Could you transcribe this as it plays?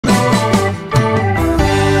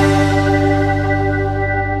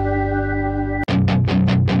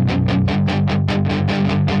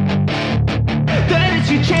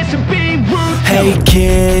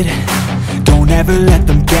never let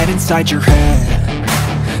them get inside your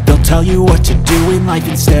head. They'll tell you what to do in life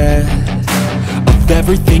instead of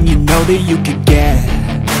everything you know that you could get.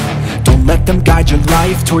 Don't let them guide your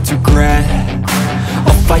life towards regret.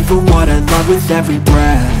 I'll fight for what I love with every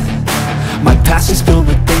breath. My past is filled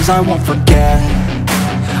with things I won't forget.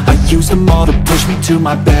 I use them all to push me to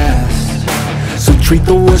my best. So treat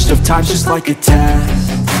the worst of times just like a test.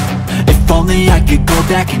 If only I could go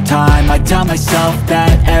back in time, I'd tell myself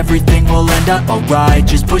that everything will end up alright.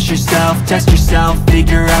 Just push yourself, test yourself,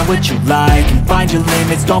 figure out what you like, and find your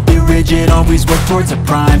limits, don't be rigid, always work towards a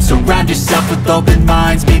prime. Surround yourself with open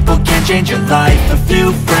minds, people can change your life. A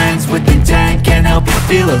few friends with intent can help you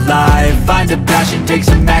feel alive. Find a passion, take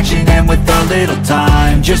some action, and with a little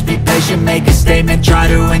time, just be patient, make a statement, try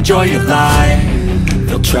to enjoy your life.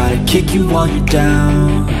 They'll try to kick you while you're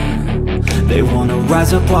down. They wanna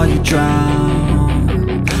rise up while you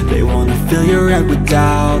drown. They wanna fill your head with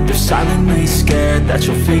doubt. They're silently scared that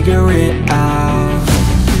you'll figure it out.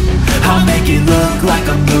 I'll make it look like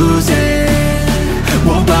I'm losing,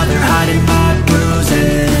 won't bother hiding my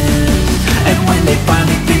bruises. And when they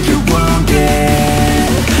finally think you're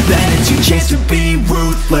wounded, then it's your chance to be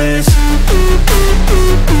ruthless.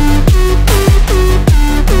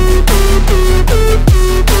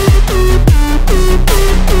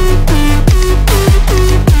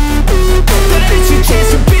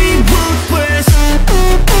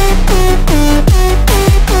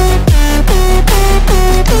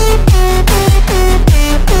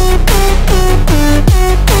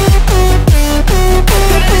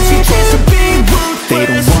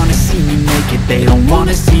 They don't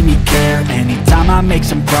wanna see me care. Anytime I make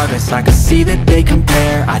some progress, I can see that they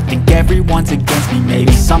compare. I think everyone's against me,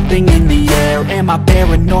 maybe something in the air. Am I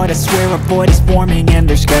paranoid? I swear a void is forming and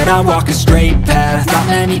they're scared. I walk a straight path, not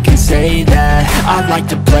many can say that. I like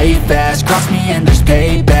to play fast, cross me and there's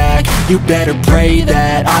payback. You better pray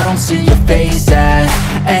that I don't see your face at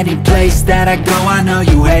any place that I go. I know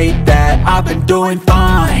you hate that. I've been doing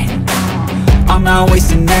fine, I'm not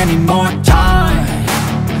wasting any more time.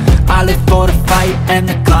 I live for the fight and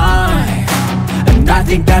the climb, and I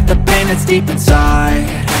think that the pain that's deep inside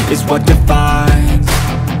is what defines.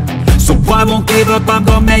 So I won't give up, I'm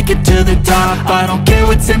gonna make it to the top. I don't care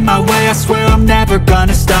what's in my way, I swear I'm never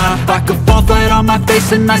gonna stop. I could fall flat on my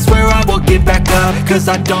face and I swear I will get back up, cause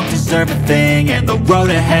I don't deserve a thing and the road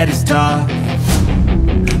ahead is tough.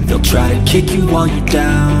 They'll try to kick you while you're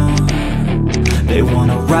down. They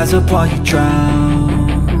wanna rise up while you drown.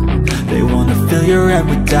 They wanna fill your head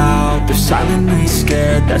with doubt. They're silently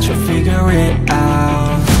scared that you'll figure it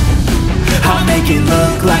out. I'll make it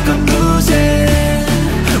look like I'm losing,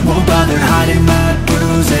 won't bother hiding my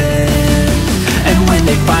bruises. And when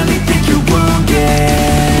they finally think you're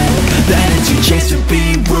wounded, then it's your chance to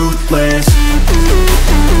be ruthless.